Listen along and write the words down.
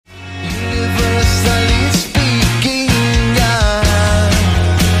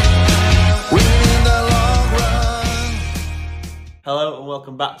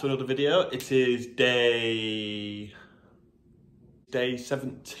back to another video. It is day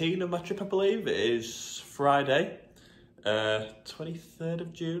 17 of my trip, I believe. It is Friday, 23rd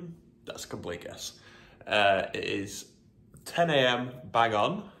of June. That's a complete guess. It is 10 AM, bang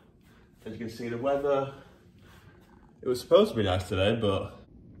on. As you can see, the weather, it was supposed to be nice today, but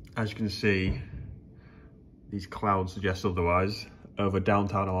as you can see, these clouds suggest otherwise. Over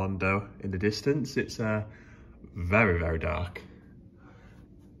downtown Orlando in the distance, it's very, very dark.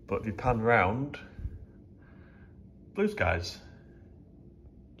 But if you pan round, blue skies.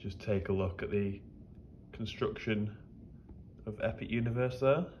 Just take a look at the construction of Epic Universe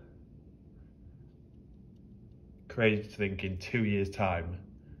there. Crazy to think in 2 years' time,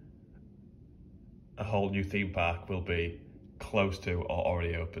 a whole new theme park will be close to or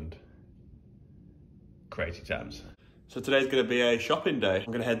already opened. Crazy times. So today's going to be a shopping day.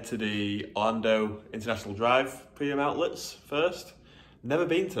 I'm going to head to the Orlando International Drive premium outlets first. Never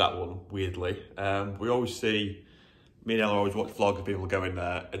been to that one, weirdly. We always see, me and Ella always watch vlogs of people going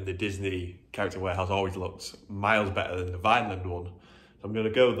there, and the Disney character warehouse always looks miles better than the Vineland one. So I'm going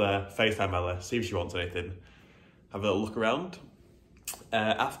to go there, FaceTime Ella, see if she wants anything, have a little look around.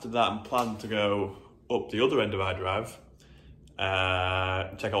 After that, I'm planning to go up the other end of our drive,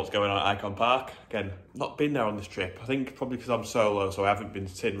 check out what's going on at Icon Park. Again, not been there on this trip. I think probably because I'm solo, so I haven't been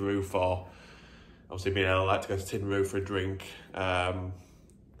to Tin Roof, or obviously me and Ella like to go to Tin Roof for a drink,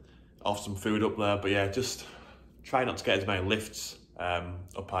 off some food up there. But yeah, just try not to get as many lifts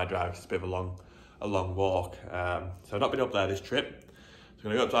up our drive. It's a bit of a long walk. So I've not been up there this trip. So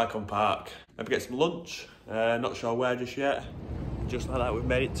I'm gonna go up to Icon Park, maybe get some lunch. Not sure where just yet. Just like that, we've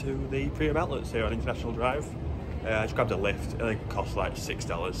made it to the premium outlets here on International Drive. I just grabbed a lift. It only cost like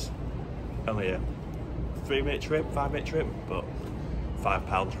 $6. Only a 3-minute trip, 5-minute trip, but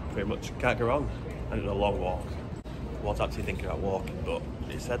 £5 pretty much can't go wrong. And it's a long walk. I was actually thinking about walking, but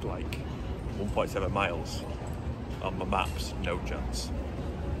it said like 1.7 miles on my maps, no chance.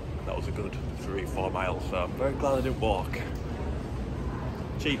 That was a good 3-4 miles, so I'm very glad I didn't walk.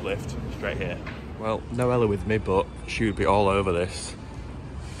 Cheap lift, straight here. Well, no Ella with me, but she would be all over this.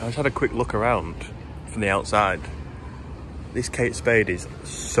 I just had a quick look around from the outside. This Kate Spade is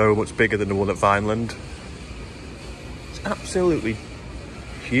so much bigger than the one at Vineland. It's absolutely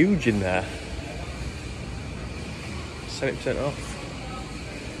huge in there. 70% off.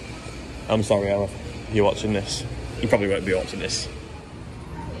 I'm sorry, Ella, if you're watching this. You probably won't be watching this.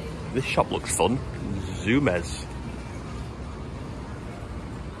 This shop looks fun. Zoomez.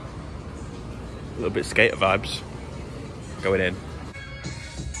 A little bit skater vibes going in.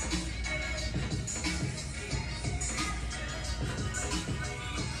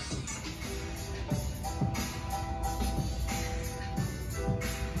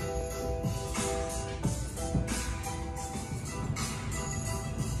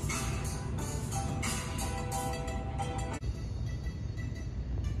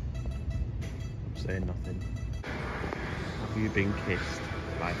 Saying nothing. Have you been kissed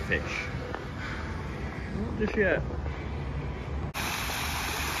by fish? Not just yet.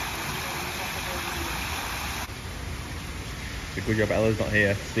 It's a good job Ella's not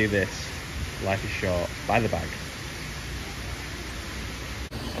here to do this. Life is short. Buy the bag.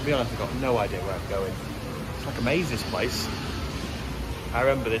 I'll be honest, I've got no idea where I'm going. It's like a maze, this place. I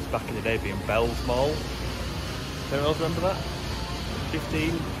remember this back in the day being Belz Mall. Does anyone else remember that?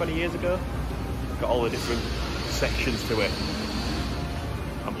 15, 20 years ago? Got all the different sections to it.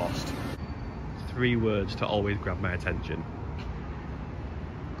 I'm lost. 3 words to always grab my attention.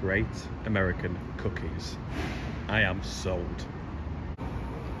 Great American cookies. I am sold.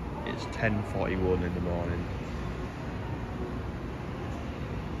 It's 10:41 in the morning.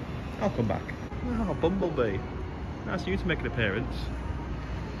 I'll come back. Oh, Bumblebee. Nice of you to make an appearance.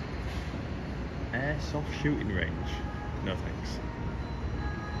 Airsoft shooting range. No thanks.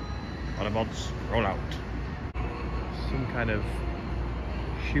 On a mods, roll out. Some kind of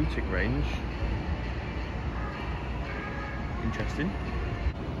shooting range. Interesting.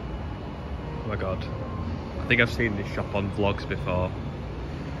 Oh my god. I think I've seen this shop on vlogs before.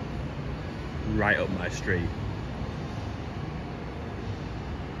 Right up my street.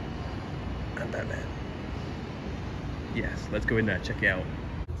 And then, yes, let's go in there, check it out.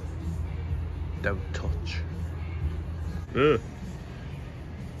 Don't touch. Ugh.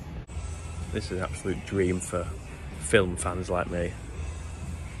 This is an absolute dream for film fans like me.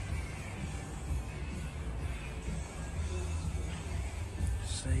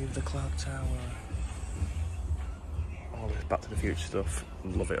 Save the clock tower. All this Back to the Future stuff.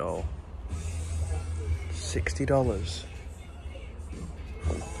 Love it all. $60.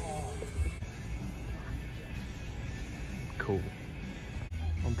 Cool.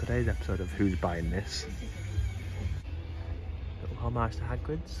 On today's episode of Who's Buying This? Little homage to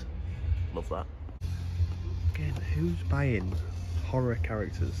Hagrid's. Love that. Again, who's buying horror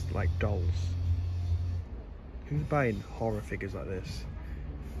characters like dolls? Who's buying horror figures like this?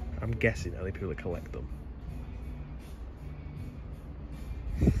 I'm guessing only people that collect them.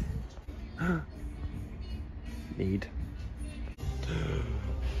 Need. Oh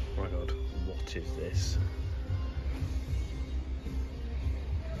my god, what is this?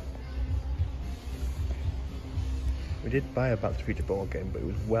 We did buy a Back to the Future board game, but it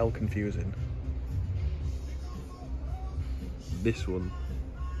was well confusing. This one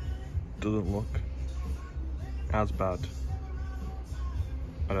doesn't look as bad,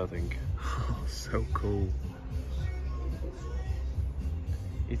 I don't think. Oh, so cool.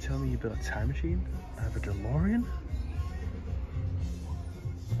 You tell me you built a time machine? I have a DeLorean?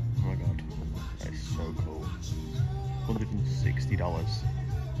 Oh my god, that is so cool. $160.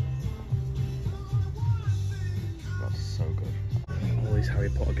 That's so good. All these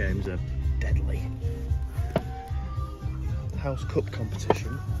Harry Potter games are deadly. House Cup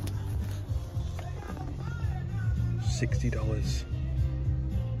competition. $60.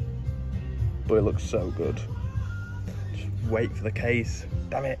 But it looks so good. Just wait for the case.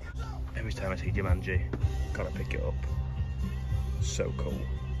 Damn it. Every time I see Jumanji, gotta pick it up. So cool.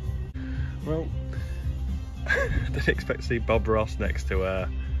 Well, didn't expect to see Bob Ross next to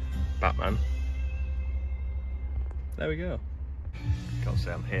Batman. There we go. Gotta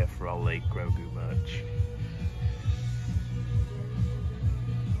say I'm here for all the Grogu merch.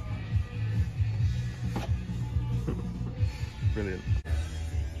 Brilliant.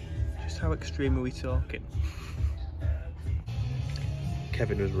 Just how extreme are we talking?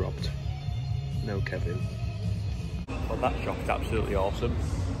 Kevin was robbed. No Kevin. Well, that shop is absolutely awesome.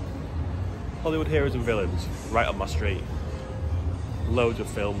 Hollywood Heroes and Villains, right on my street. Loads of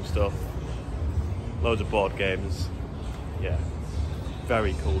film stuff. Loads of board games. Yeah,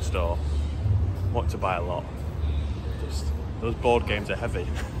 very cool store. Want to buy a lot. Just, those board games are heavy.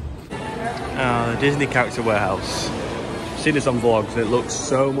 The Disney Character Warehouse. I've seen this on vlogs and it looks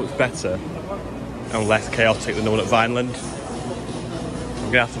so much better and less chaotic than the one at Vineland.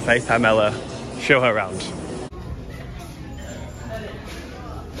 I'm gonna have to FaceTime Ella, show her around.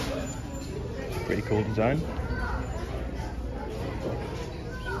 Pretty cool design.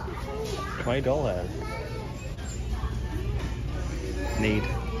 $20. Need.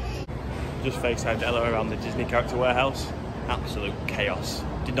 Just FaceTimed Ella around the Disney Character Warehouse. Absolute chaos.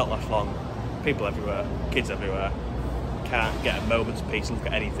 Did not last long. People everywhere, kids everywhere. Can't get a moment's peace and look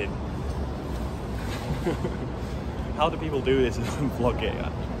at anything. How do people do this and vlog it?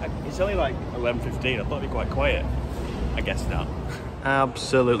 It's only like 11:15. I thought it'd be quite quiet. I guess not.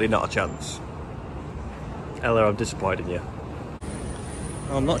 Absolutely not a chance. Ella, I'm disappointed in you.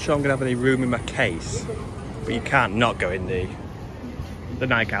 I'm not sure I'm gonna have any room in my case, but you can't not go in the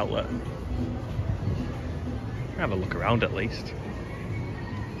Nike outlet. Have a look around at least.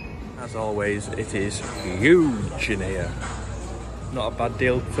 As always, it is huge in here. Not a bad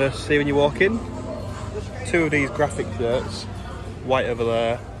deal first to see when you walk in. Two of these graphic shirts, white over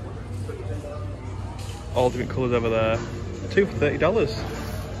there, all different colours over there. Two for $30.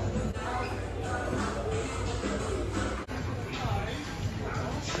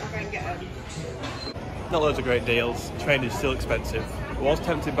 Not loads of great deals. Train is still expensive. I was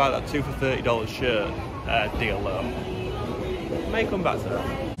tempted by that 2 for $30 shirt deal though. May come back to that.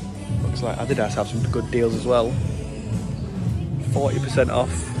 Looks like Adidas have some good deals as well. 40%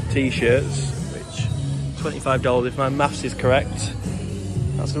 off t-shirts, which $25 if my maths is correct.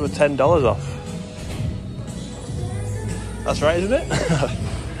 That's another $10 off. That's right, isn't it?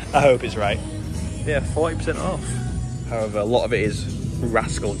 I hope it's right. Yeah, 40% off. However, a lot of it is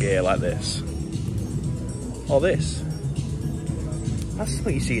rascal gear like this. Or this. That's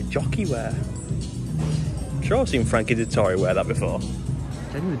what you see a jockey wear. I'm sure I've seen Frankie Dettori wear that before.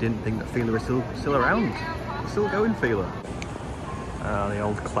 I genuinely didn't think that Fila was still around. Still going, Fila. Ah, the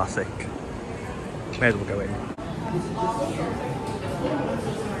old classic. May as well go in.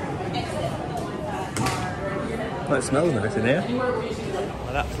 Well, it smells nice in here. I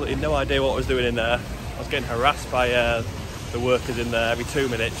had absolutely no idea what I was doing in there. I was getting harassed by the workers in there every 2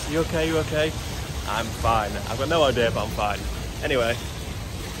 minutes. You okay, you okay? I'm fine. I've got no idea, but I'm fine. Anyway,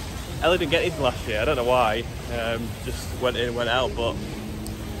 Ellie didn't get anything last year. I don't know why. Just went in, went out, but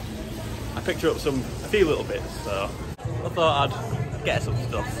I picked her up a few little bits, so I thought I'd get some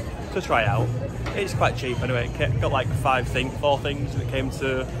stuff to try out. It's quite cheap anyway. It got like 4 things, and it came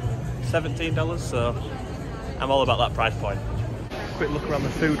to $17, so I'm all about that price point. Quick look around the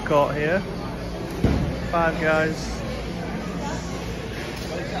food court here. Five Guys.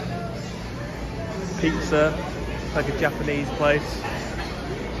 pizza, like a Japanese place.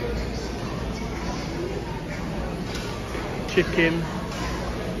 Chicken.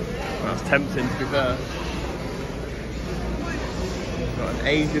 That's tempting to be fair. Got an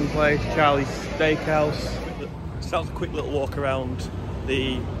Asian place, Charlie's Steakhouse. So that was a quick little walk around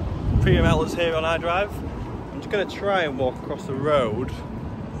the premium outlets here on iDrive. I'm just going to try and walk across the road.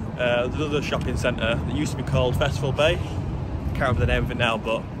 There's another shopping centre that used to be called Festival Bay. I can't remember the name of it now,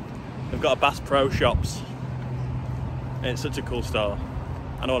 but they've got a Bass Pro Shops. And it's such a cool store.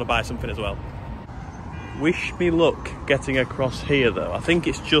 And I want to buy something as well. Wish me luck getting across here though. I think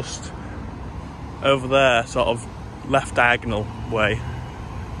it's just over there, sort of left diagonal way.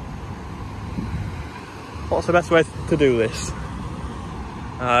 What's the best way to do this?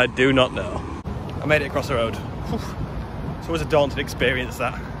 I do not know. I made it across the road. Whew. It's always a daunting experience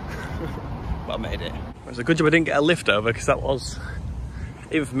that. But I made it. It was a good job I didn't get a lift over because that was,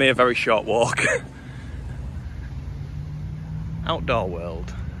 even for me, a very short walk. Outdoor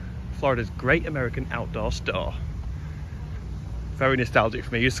World. Florida's great American outdoor store. Very nostalgic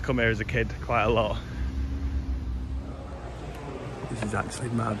for me. I used to come here as a kid quite a lot. This is actually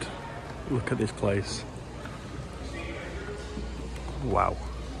mad. Look at this place. Wow.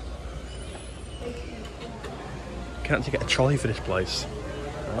 You can actually get a trolley for this place.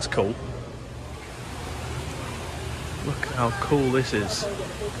 Oh, that's cool. Look at how cool this is. Some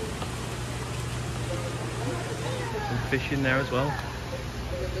fish in there as well.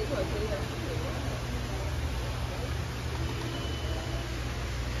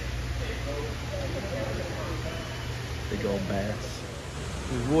 Big old bass.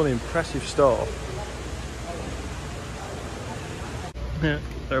 There's one impressive store. Yeah,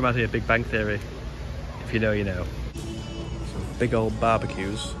 that reminds me of Big Bang Theory. If you know, you know. Some big old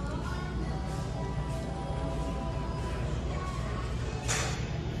barbecues.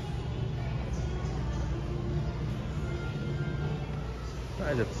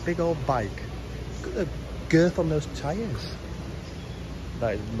 That is a big old bike. Look at the girth on those tyres.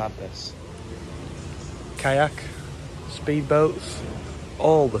 That is madness. Kayak, speedboats,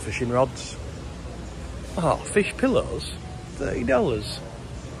 all the fishing rods. Oh, fish pillows, $30.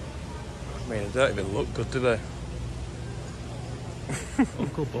 I mean, they don't even look good, do they?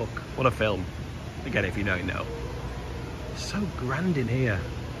 Uncle Buck, what a film. Again, if you know, you know. It's so grand in here,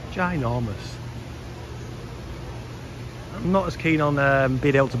 ginormous. I'm not as keen on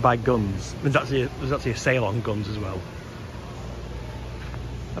being able to buy guns. There's actually a sale on guns as well.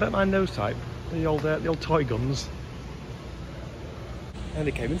 I don't mind those type, the old toy guns. And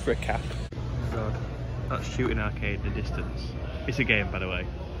they came in for a cap. Oh god, that's shooting arcade in the distance. It's a game, by the way.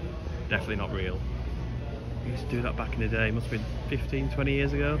 Definitely not real. We used to do that back in the day. Must have been 15, 20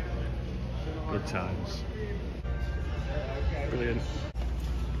 years ago. Good times. Brilliant.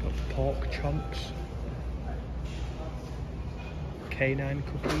 Got pork chomps. Canine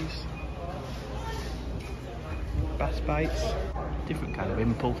cookies. Bass bites. Different kind of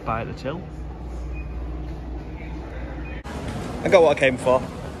impulse buy at the till. I got what I came for.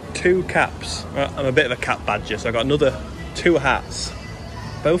 2 caps. I'm a bit of a cap badger, so I got another 2 hats.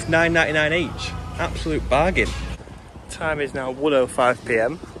 Both $9.99 each. Absolute bargain. Time is now 1:05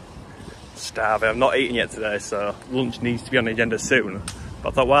 PM. Starving. I've not eaten yet today, so lunch needs to be on the agenda soon. But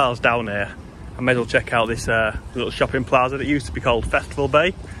I thought while I was down here, I may as well check out this little shopping plaza that used to be called Festival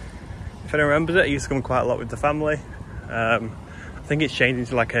Bay. If anyone remembers it, I used to come quite a lot with the family. I think it's changed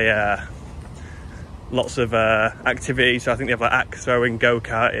into like a lots of activities. So I think they have like axe throwing,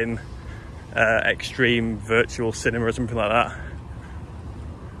 go-karting, extreme virtual cinema or something like that.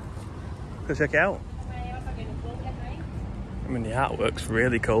 Go check it out. I mean, the artwork's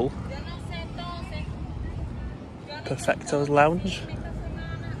really cool. Perfecto's Lounge.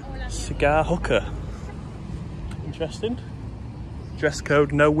 Cigar hooker. Interesting. Dress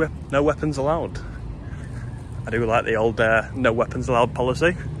code, no weapons allowed. I do like the old no weapons allowed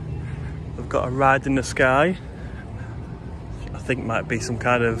policy. We've got a ride in the sky. I think might be some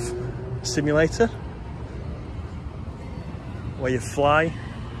kind of simulator where you fly.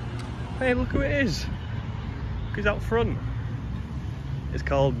 Hey, look who it is. Look who's out front. It's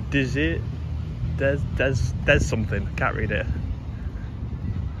called Des something. Can't read it.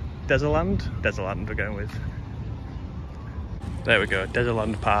 Dezerland? Dezerland we're going with. There we go,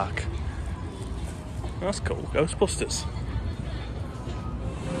 Dezerland Park. That's cool, Ghostbusters.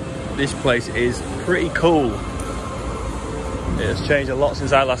 This place is pretty cool. It has changed a lot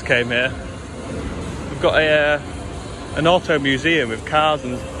since I last came here. We've got an auto museum with cars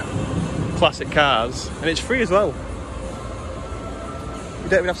and classic cars, and it's free as well. You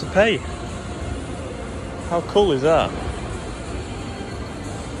don't even have to pay. How cool is that?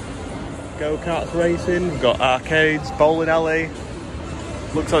 go-karts racing, we've got arcades, bowling alley.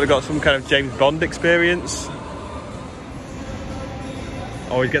 Looks like they've got some kind of James Bond experience.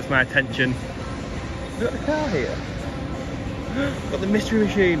 Always gets my attention. We've got the car here. Got the mystery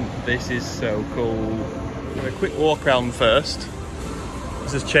machine. This is so cool. I'm gonna quick walk around first.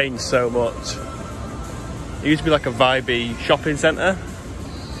 This has changed so much. It used to be like a vibey shopping centre.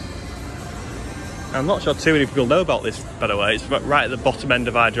 I'm not sure too many people know about this, by the way. It's right at the bottom end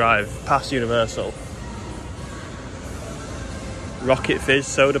of our drive, past Universal. Rocket Fizz,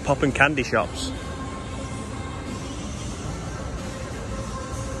 soda pop and candy shops.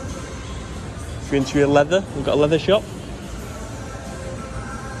 If you're into your leather, we've got a leather shop.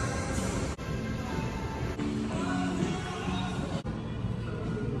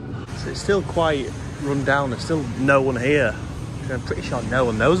 So it's still quite run down, there's still no one here. I'm pretty sure no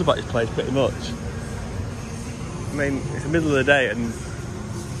one knows about this place pretty much. I mean, it's the middle of the day and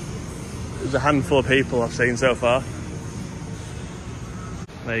there's a handful of people I've seen so far.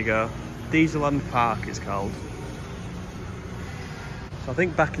 There you go. Dezerland Park it's called. So I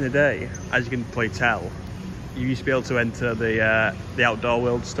think back in the day, as you can probably tell, you used to be able to enter the Outdoor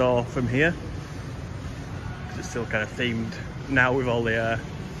World store from here. Because it's still kind of themed now with all the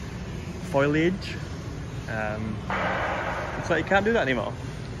foliage. Looks like you can't do that anymore.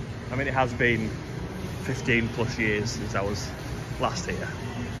 I mean, it has been 15 plus years since I was last here.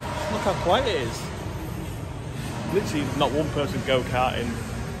 Look how quiet it is. Literally not one person go-karting.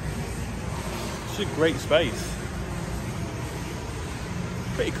 It's just a great space.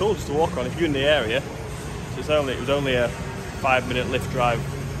 Pretty cool just to walk on if you're in the area. So it was only a 5-minute lift drive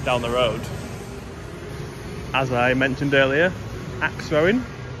down the road. As I mentioned earlier, axe throwing,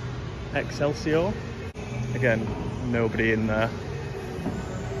 Excelsior. Again, nobody in there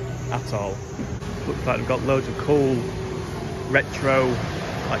at all. Looks like they've got loads of cool retro,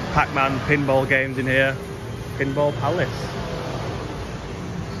 like Pac-Man pinball games in here. Pinball Palace.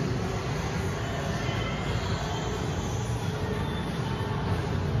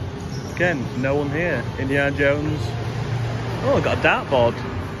 Again, no one here. Indiana Jones. Oh, I've got a dartboard.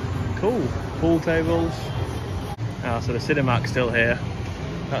 Cool. Pool tables. Ah, so the Cinemac's still here.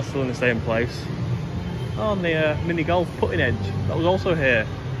 That's still in the same place. Oh, and the mini golf putting edge. That was also here.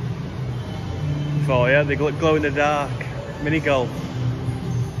 Before, yeah, they glow in the dark. Mini golf.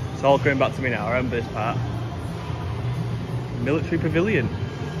 It's all going back to me now. I remember this part. Military Pavilion.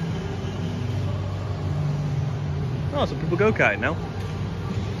 Oh, some people go karting now.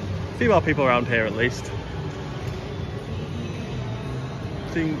 A few more people around here at least.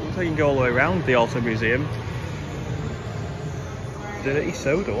 So looks like you can go all the way around the Auto Museum. Dirty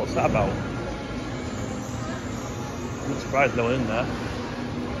soda, what's that about? I'm not surprised no one in there.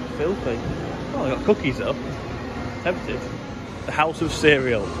 Filthy. Oh, they got cookies though. Tempted. The House of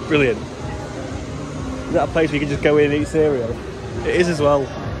Cereal. Brilliant. Is that a place where you can just go in and eat cereal? It is as well.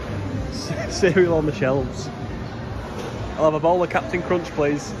 Cereal on the shelves. I'll have a bowl of Captain Crunch,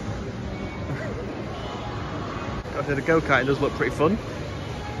 please. Okay, the go-karting does look pretty fun.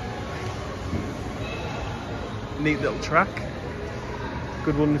 Neat little track.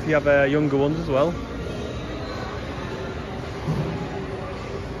 Good one if you have younger ones as well.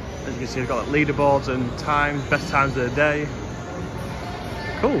 As you can see, they've got like, leaderboards and times, best times of the day.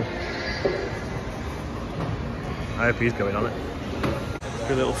 Cool. I hope he's going on it.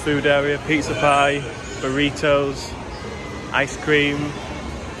 Good little food area, pizza pie, burritos, ice cream.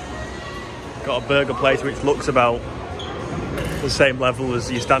 Got a burger place which looks about the same level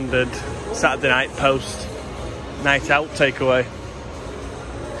as your standard Saturday night post night out takeaway.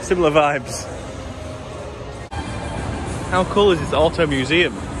 Similar vibes. How cool is this auto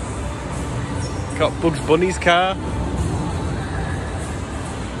museum? Got Bugs Bunny's car.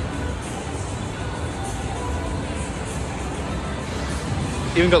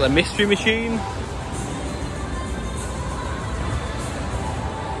 Even got the mystery machine.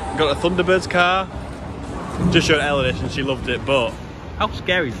 Got a Thunderbird's car. Just showed Ella this and she loved it, but how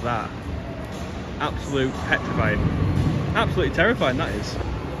scary is that? Absolute petrifying. Absolutely terrifying that is.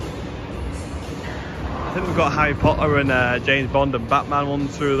 I think we've got Harry Potter and James Bond and Batman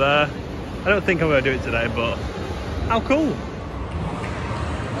ones through there. I don't think I'm going to do it today, but how cool.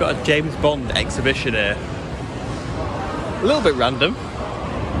 Got a James Bond exhibition here. A little bit random.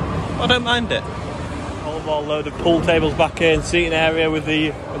 I don't mind it. Whole more load of pool tables back here and seating area with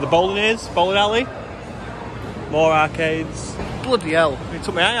the bowling is, bowling alley. More arcades. Bloody hell, it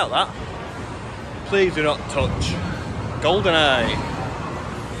took my eye out that. Please do not touch. GoldenEye.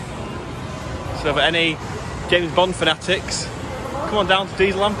 So for any James Bond fanatics, come on down to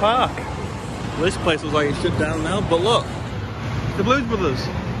Dezerland Park. Well, this place looks like it's shut down now, but look, the Blues Brothers.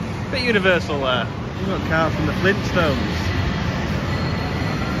 Bit Universal there. We've got a car from the Flintstones.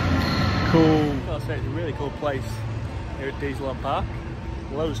 Cool. I'll say it's a really cool place here at Dezerland Park.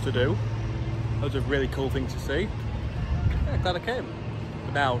 Loads to do. Loads of really cool things to see. Yeah, glad I came.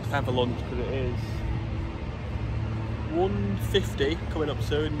 But now it's time for lunch because it is 1:50 coming up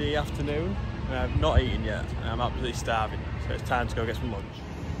soon in the afternoon. And I've not eaten yet and I'm absolutely starving. So it's time to go get some lunch.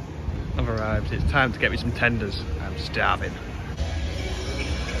 I've arrived. It's time to get me some tenders. I'm starving.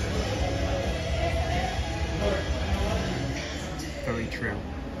 Very true.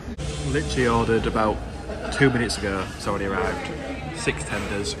 Literally ordered about 2 minutes ago. It's already arrived. 6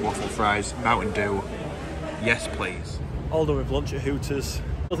 tenders, waffle fries, Mountain Dew. Yes, please. All done with lunch at Hooters.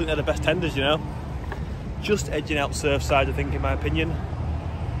 I think they're the best tenders, you know. Just edging out Surfside, I think, in my opinion.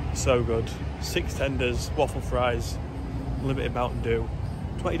 So good. 6 tenders, waffle fries, limited Mountain Dew.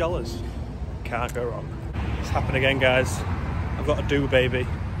 $20. Can't go wrong. It's happened again, guys. I've got a Dew baby.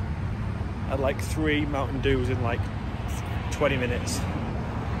 I had like 3 Mountain Dews in like 20 minutes.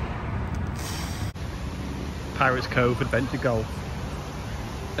 Pirates Cove Adventure Golf.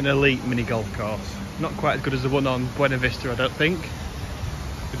 An elite mini golf course. Not quite as good as the one on Buena Vista, I don't think.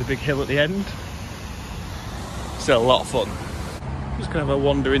 With a big hill at the end. Still a lot of fun. Just gonna have a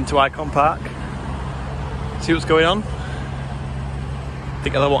wander into Icon Park. See what's going on. I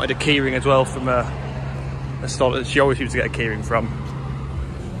think I wanted a keyring as well from a store that she always seems to get a keyring from.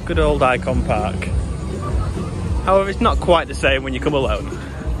 Good old Icon Park. However, it's not quite the same when you come alone.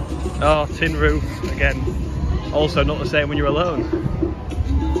 Oh, tin roof again. Also not the same when you're alone.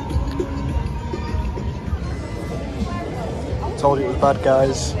 Told you it was bad,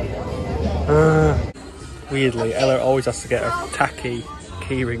 guys. Weirdly, Ella always has to get a tacky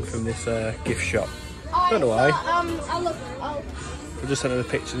keyring from this gift shop. Don't know why. I just sent her the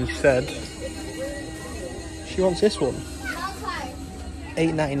picture and she said she wants this one.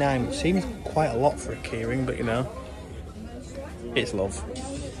 $8.99, which seems quite a lot for a keyring, but you know, it's love.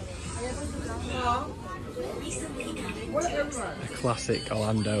 A classic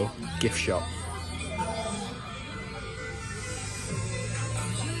Orlando gift shop.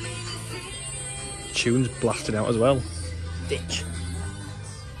 Tunes blasting out as well. Ditch.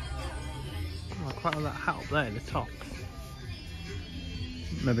 Oh, I quite like that hat up there in the top.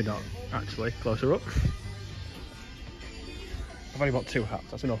 Maybe not, actually. Closer up. I've only bought 2 hats,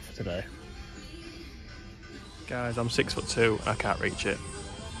 that's enough for today. Guys, I'm 6'2", I can't reach it.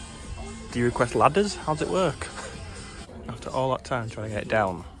 Do you request ladders? How does it work? After all that time trying to get it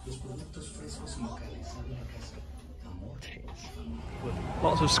down.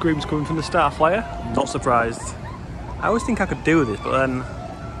 Lots of screams coming from the Starflyer. Not surprised. I always think I could do this, but then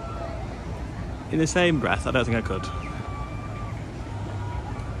in the same breath, I don't think I could.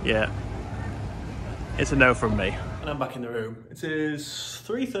 Yeah, it's a no from me. And I'm back in the room. It is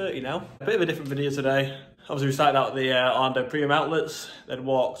 3:30 now. A bit of a different video today. Obviously we started out at the Orlando Premium Outlets, then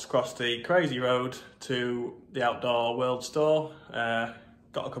walked across the crazy road to the Outdoor World store.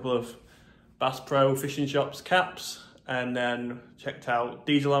 Got a couple of Bass Pro fishing shops caps, and then checked out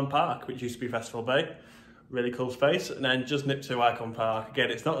Dezerland Park, which used to be Festival Bay. Really cool space. And then just nipped to Icon Park.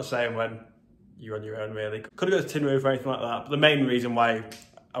 Again, it's not the same when you're on your own, really. Could have got a tin roof or anything like that, but the main reason why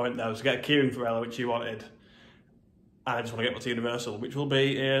I went there was to get a keyring for Ella, which she wanted. And I just want to get my to Universal, which will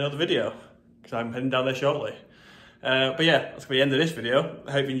be in another video, because I'm heading down there shortly. But yeah, that's going to be the end of this video.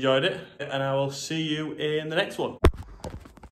 I hope you enjoyed it, and I will see you in the next one.